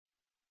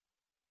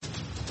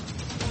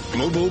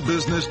Global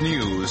business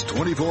news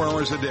 24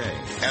 hours a day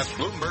at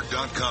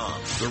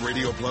Bloomberg.com, the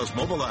Radio Plus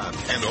mobile app,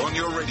 and on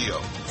your radio.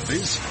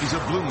 This is a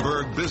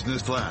Bloomberg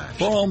Business Flash.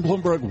 From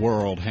Bloomberg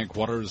World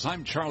Headquarters,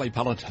 I'm Charlie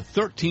Pellet.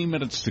 13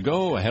 minutes to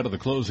go ahead of the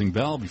closing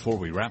bell before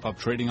we wrap up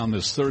trading on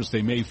this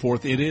Thursday, May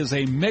 4th. It is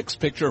a mixed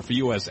picture for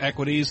U.S.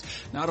 equities,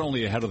 not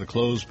only ahead of the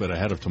close, but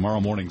ahead of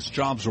tomorrow morning's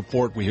jobs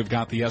report. We have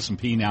got the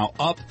S&P now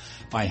up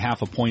by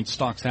half a point.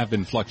 Stocks have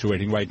been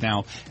fluctuating right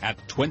now at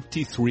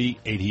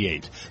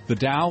 2388. The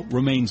Dow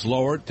remains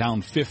lower,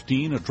 down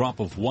 15, a drop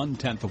of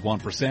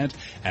 0.1%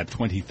 at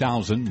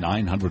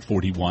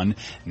 20,941.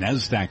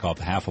 Nasdaq up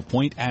half a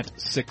point at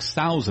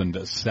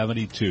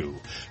 6,072.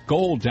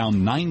 Gold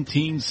down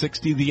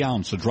 19.60 the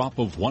ounce, a drop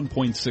of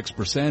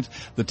 1.6%.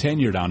 The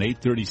 10-year down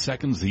 8.30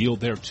 seconds. The yield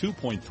there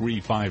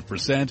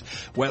 2.35%.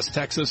 West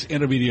Texas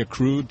Intermediate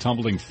crude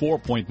tumbling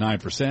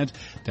 4.9%,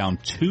 down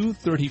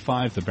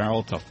 2.35 the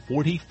barrel to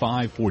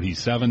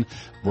 45.47.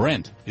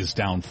 Brent is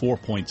down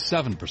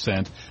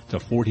 4.7% to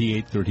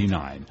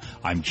 48.39.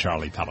 I'm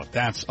Charlie Pellet.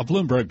 That's a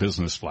Bloomberg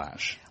Business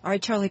Flash. All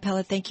right, Charlie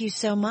Pellet, thank you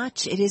so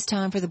much. It is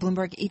time for the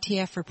Bloomberg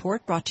ETF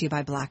report brought to you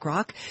by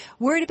BlackRock.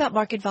 Worried about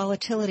market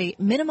volatility?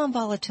 Minimum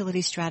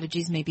volatility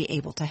strategies may be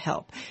able to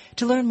help.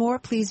 To learn more,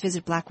 please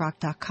visit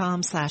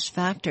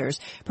BlackRock.com/factors,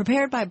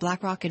 prepared by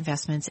BlackRock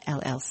Investments,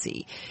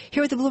 LLC.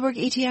 Here with the Bloomberg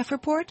ETF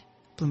report,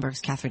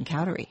 Bloomberg's Catherine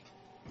Cowdery.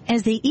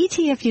 As the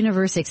ETF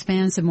universe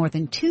expands to more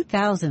than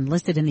 2,000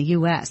 listed in the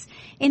U.S.,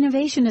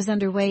 innovation is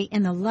underway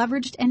in the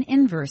leveraged and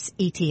inverse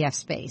ETF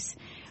space.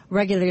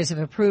 Regulators have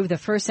approved the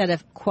first set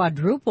of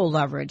quadruple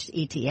leveraged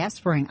ETFs,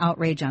 spurring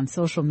outrage on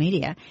social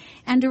media,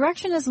 and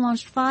Direction has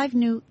launched 5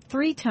 new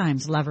 3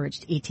 times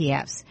leveraged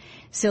ETFs.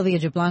 Sylvia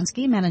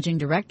Jablonski, managing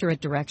director at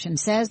Direction,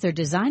 says they're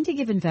designed to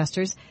give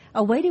investors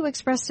a way to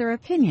express their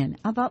opinion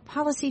about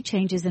policy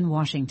changes in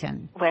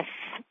Washington. With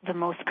the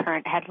most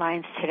current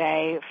headlines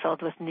today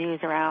filled with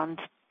news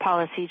around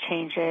policy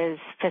changes,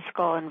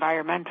 fiscal,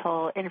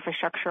 environmental,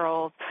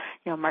 infrastructural,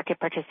 market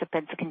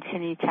participants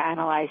continue to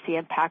analyze the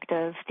impact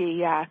of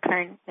the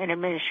current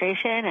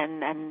administration,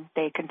 and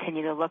they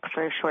continue to look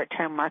for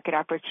short-term market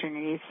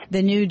opportunities.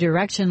 The new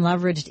Direction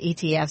leveraged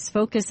ETFs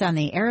focus on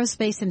the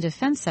aerospace and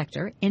defense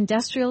sector,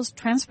 industrials,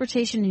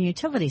 transportation and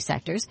utility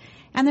sectors,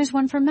 and there's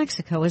one for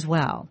Mexico as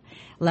well.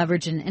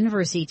 Leverage and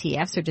inverse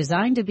ETFs are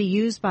designed to be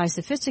used by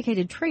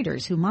sophisticated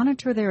traders who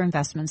monitor their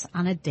investments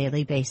on a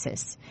daily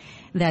basis.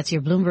 That's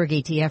your Bloomberg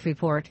ETF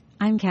report.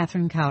 I'm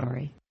Catherine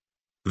Cowdery.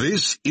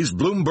 This is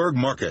Bloomberg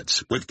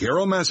Markets with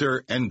Carol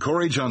Massar and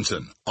Cory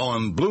Johnson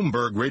on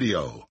Bloomberg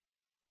Radio.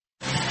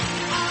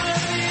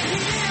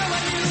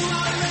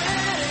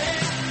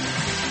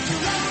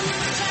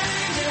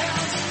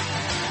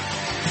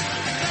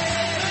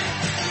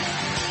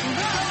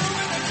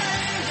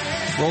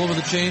 Rolling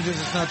with the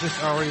changes. It's not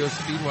just REO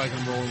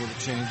Speedwagon rolling with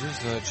the changes.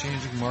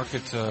 Changing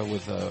market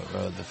with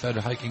the Fed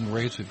hiking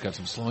rates. We've got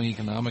some slowing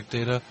economic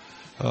data.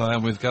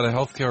 And we've got a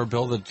healthcare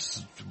bill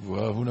that's,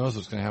 who knows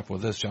what's going to happen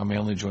with this. John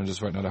Manley joins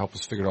us right now to help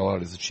us figure it all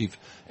out. He's the chief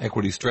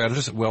equity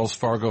strategist at Wells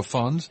Fargo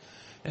Funds.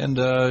 And,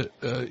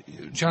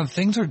 John,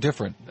 things are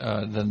different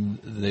than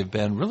they've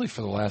been really for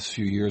the last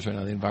few years right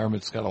now. The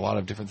environment's got a lot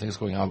of different things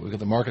going on. We've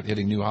got the market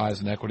hitting new highs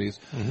in equities.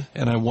 Mm-hmm.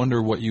 And I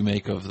wonder what you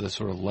make of the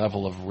sort of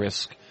level of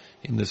risk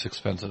in this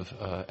expensive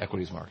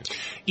equities market.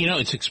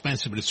 It's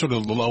expensive, but it's sort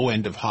of the low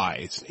end of high.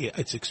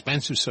 It's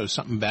expensive, so if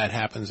something bad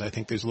happens, I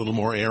think there's a little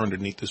more air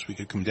underneath this. We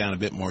could come down a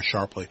bit more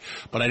sharply.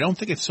 But I don't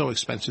think it's so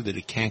expensive that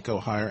it can't go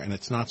higher, and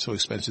it's not so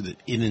expensive that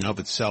in and of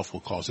itself will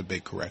cause a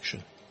big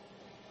correction.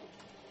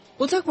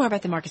 We'll talk more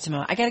about the markets in a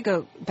moment. I got to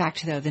go back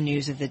to, the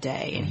news of the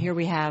day. And here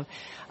we have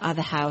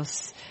the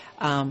House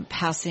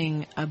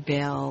passing a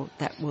bill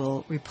that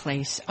will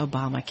replace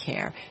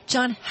Obamacare.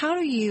 John, how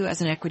do you,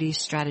 as an equity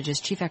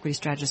strategist, chief equity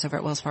strategist over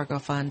at Wells Fargo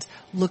Funds,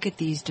 look at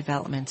these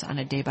developments on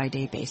a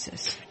day-by-day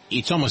basis?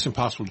 It's almost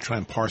impossible to try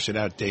and parse it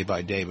out day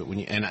by day, but when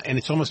and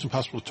it's almost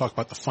impossible to talk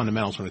about the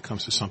fundamentals when it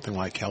comes to something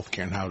like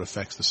healthcare and how it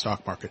affects the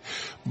stock market.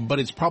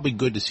 But it's probably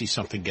good to see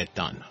something get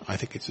done. I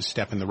think it's a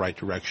step in the right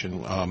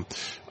direction.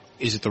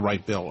 Is it the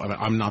right bill?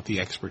 I'm not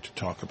the expert to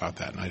talk about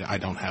that, and I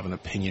don't have an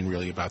opinion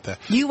really about that.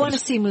 You want to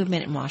see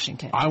movement in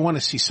Washington? I want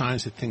to see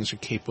signs that things are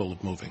capable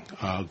of moving.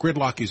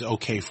 Gridlock is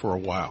okay for a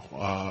while,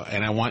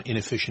 and I want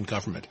inefficient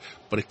government,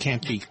 but it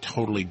can't be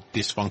totally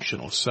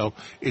dysfunctional. So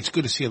it's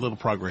good to see a little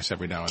progress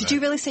every now and then. Did you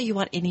really say you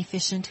want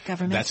inefficient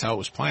government? That's how it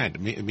was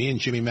planned. Me and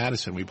Jimmy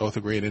Madison, we both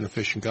agree on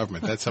inefficient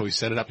government. That's how we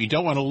set it up. You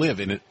don't want to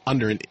live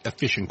under an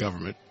efficient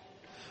government.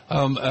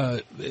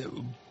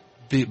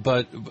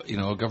 But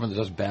a government that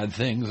does bad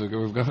things, or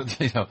a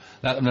government,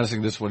 I'm not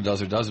saying this one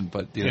does or doesn't,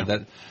 but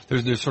that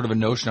there's sort of a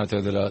notion out there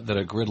that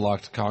a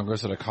gridlocked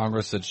Congress, that a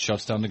Congress that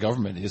shuts down the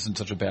government isn't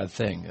such a bad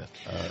thing.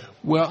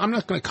 Well, I'm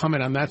not going to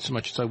comment on that so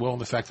much as I will on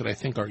the fact that I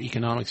think our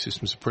economic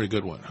system is a pretty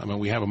good one. I mean,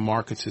 we have a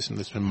market system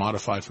that's been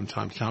modified from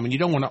time to time, and you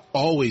don't want to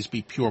always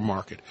be pure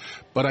market.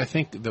 But I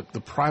think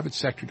the private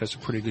sector does a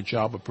pretty good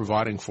job of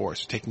providing for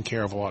us, taking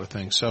care of a lot of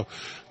things. So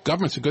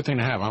government's a good thing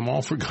to have. I'm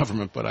all for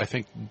government, but I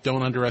think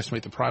don't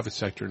underestimate the private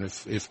sector. And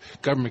if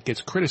government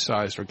gets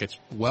criticized or gets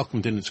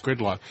welcomed in its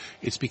gridlock,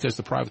 it's because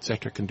the private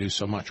sector can do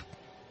so much.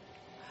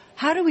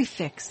 How do we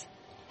fix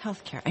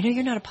healthcare? I know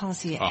you're not a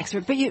policy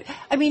expert, but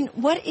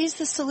what is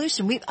the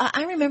solution?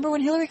 I remember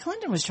when Hillary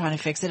Clinton was trying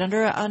to fix it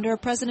under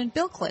President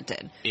Bill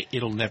Clinton.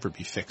 It'll never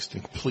be fixed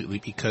completely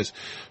because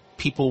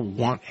people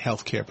want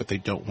healthcare, but they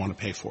don't want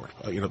to pay for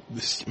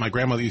it. My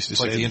grandmother used to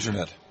say, like the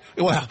internet.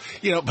 Well,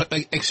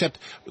 except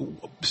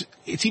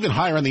it's even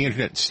higher on the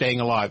internet staying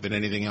alive than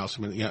anything else.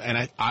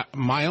 And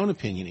my own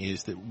opinion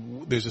is that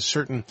there's a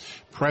certain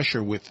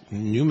pressure with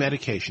new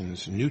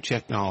medications, new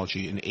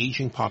technology, an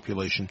aging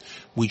population.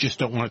 We just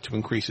don't want it to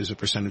increase as a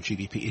percent of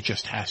GDP. It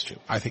just has to.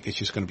 I think it's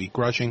just going to be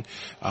grudging.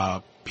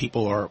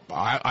 People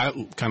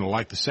I kind of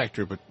like the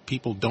sector, but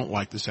people don't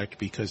like the sector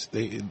because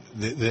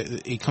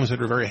it comes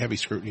under very heavy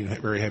scrutiny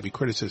and very heavy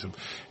criticism.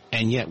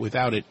 And yet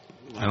without it,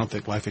 I don't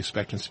think life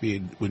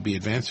expectancy would be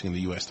advancing in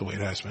the U.S. the way it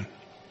has been.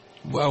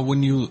 Well,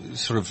 when you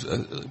sort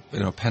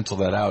of, pencil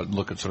that out and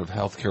look at sort of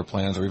healthcare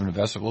plans or even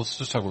investment, let's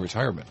just talk about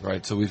retirement,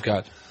 right? So we've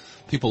got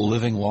people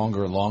living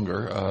longer and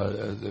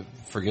longer.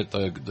 Forget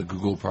the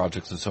Google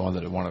projects and so on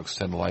that want to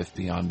extend life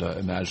beyond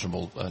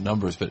imaginable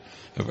numbers, but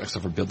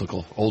except for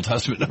biblical Old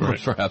Testament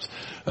numbers, right, perhaps.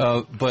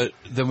 But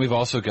then we've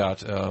also got,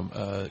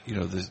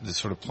 this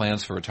sort of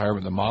plans for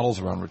retirement, the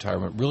models around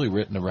retirement, really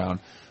written around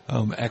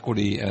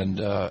equity and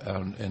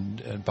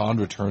bond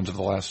returns of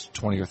the last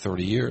 20 or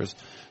 30 years.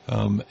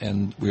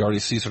 And we already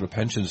see sort of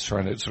pensions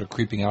trying to sort of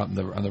creeping out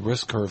on the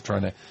risk curve,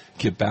 trying to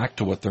get back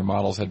to what their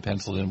models had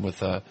penciled in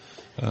with, or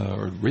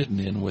written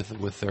in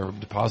with their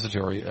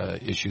depository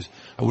issues.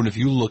 I wonder if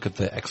you look at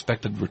the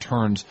expected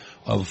returns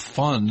of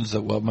funds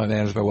that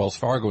managed by Wells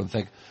Fargo and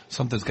think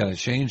something's got to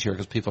change here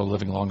because people are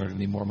living longer and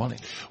need more money.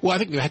 Well, I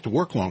think they have to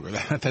work longer.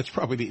 That's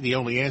probably the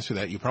only answer to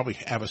that. You probably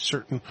have a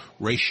certain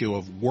ratio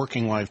of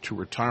working life to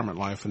retirement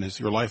life, and as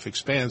your life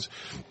expands,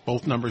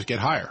 both numbers get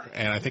higher.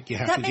 And I think you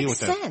have to deal with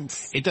that. That makes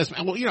sense. It does.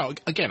 Well,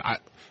 again,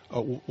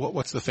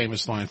 what's the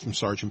famous line from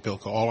Sergeant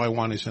Bilko? All I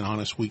want is an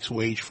honest week's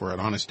wage for an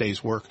honest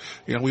day's work.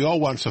 We all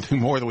want something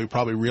more than we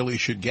probably really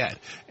should get.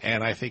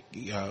 And I think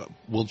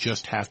we'll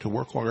just have to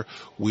work longer.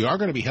 We are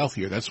going to be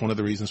healthier. That's one of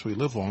the reasons we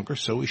live longer,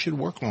 so we should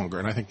work longer.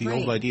 And I think the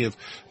old idea of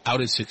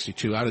out at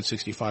 62, out at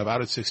 65,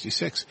 out at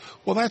 66,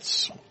 well,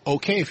 that's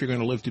okay if you're going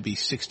to live to be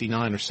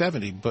 69 or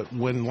 70. But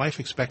when life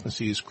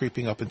expectancy is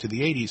creeping up into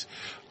the 80s,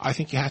 I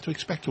think you have to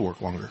expect to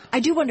work longer. I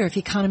do wonder if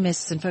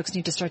economists and folks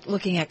need to start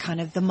looking at kind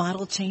of the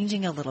model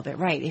changing a little bit,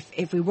 right?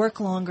 If we work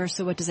longer,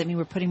 so what does it mean?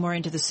 We're putting more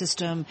into the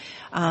system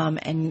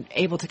and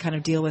able to kind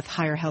of deal with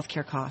higher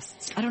healthcare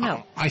costs. I don't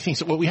know. I think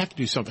so. Well, we have to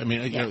do something. I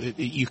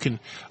mean,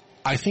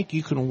 I think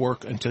you can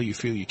work until you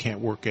feel you can't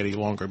work any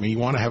longer. I mean, you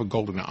want to have a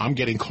goal. Now, I'm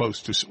getting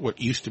close to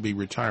what used to be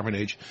retirement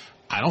age.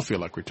 I don't feel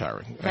like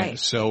retiring. Right.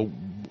 So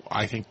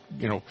I think,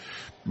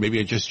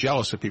 maybe I'm just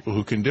jealous of people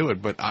who can do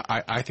it. But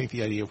I think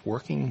the idea of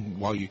working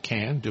while you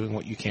can, doing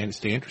what you can to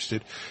stay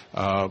interested,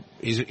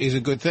 is a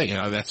good thing.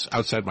 That's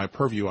outside my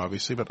purview,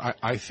 obviously. But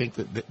I think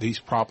that these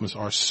problems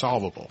are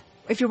solvable.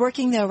 If you're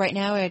working, though, right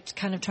now at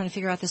kind of trying to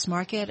figure out this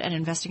market and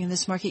investing in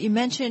this market, you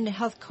mentioned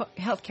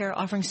healthcare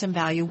offering some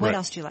value. What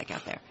else do you like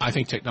out there? I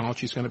think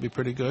technology is going to be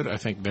pretty good. I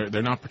think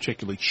they're not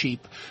particularly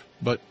cheap,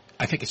 but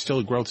I think it's still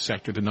a growth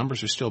sector. The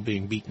numbers are still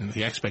being beaten.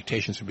 The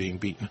expectations are being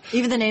beaten.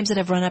 Even the names that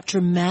have run up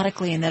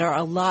dramatically and that are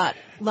a lot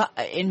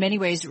in many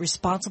ways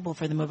responsible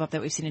for the move up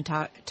that we've seen in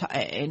tech,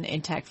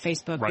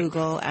 Facebook, right,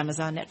 Google,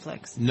 Amazon,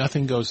 Netflix.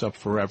 Nothing goes up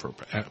forever,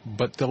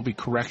 but there'll be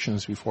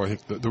corrections before. I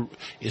think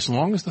as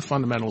long as the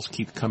fundamentals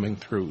keep coming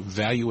through,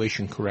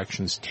 valuation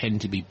corrections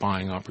tend to be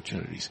buying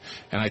opportunities,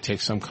 and I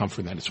take some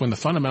comfort in that. It's when the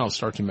fundamentals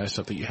start to mess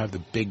up that you have the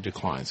big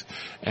declines,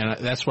 and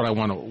that's what I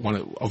want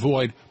to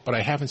avoid. But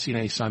I haven't seen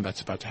any sign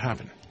that's about to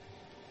happen.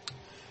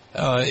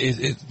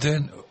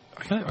 Then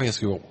can I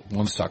ask you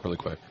one stock really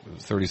quick?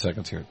 30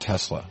 seconds here.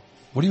 Tesla.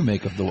 What do you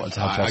make of how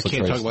Tesla I can't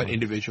trades? Talk about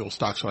individual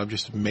stocks, so I'm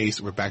just amazed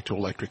that we're back to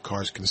electric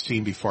cars. Can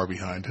Steam be far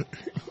behind?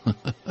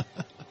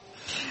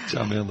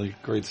 John Manley,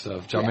 great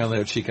stuff. John Manley,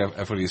 our chief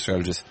equity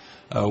strategist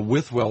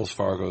with Wells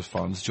Fargo's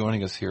funds,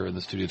 joining us here in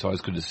the studio. It's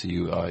always good to see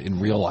you in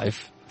real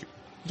life.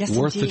 Yes,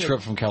 worth indeed. the trip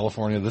from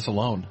California, this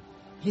alone.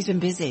 He's been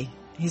busy.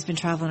 He's been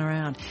traveling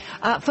around.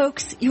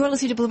 Folks, you are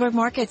listening to Bloomberg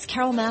Markets.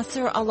 Carol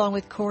Massar along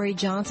with Cory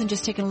Johnson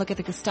just taking a look at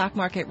the stock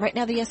market. Right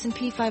now, the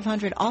S&P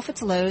 500 off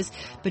its lows,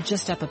 but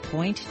just up a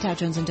point. Dow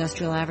Jones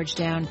Industrial Average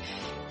down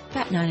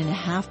about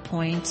 9.5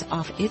 points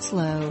off its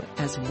low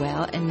as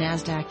well. And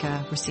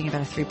NASDAQ, we're seeing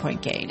about a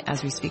 3-point gain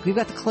as we speak. We've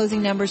got the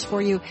closing numbers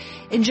for you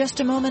in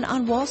just a moment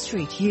on Wall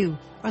Street. You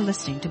are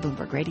listening to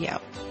Bloomberg Radio.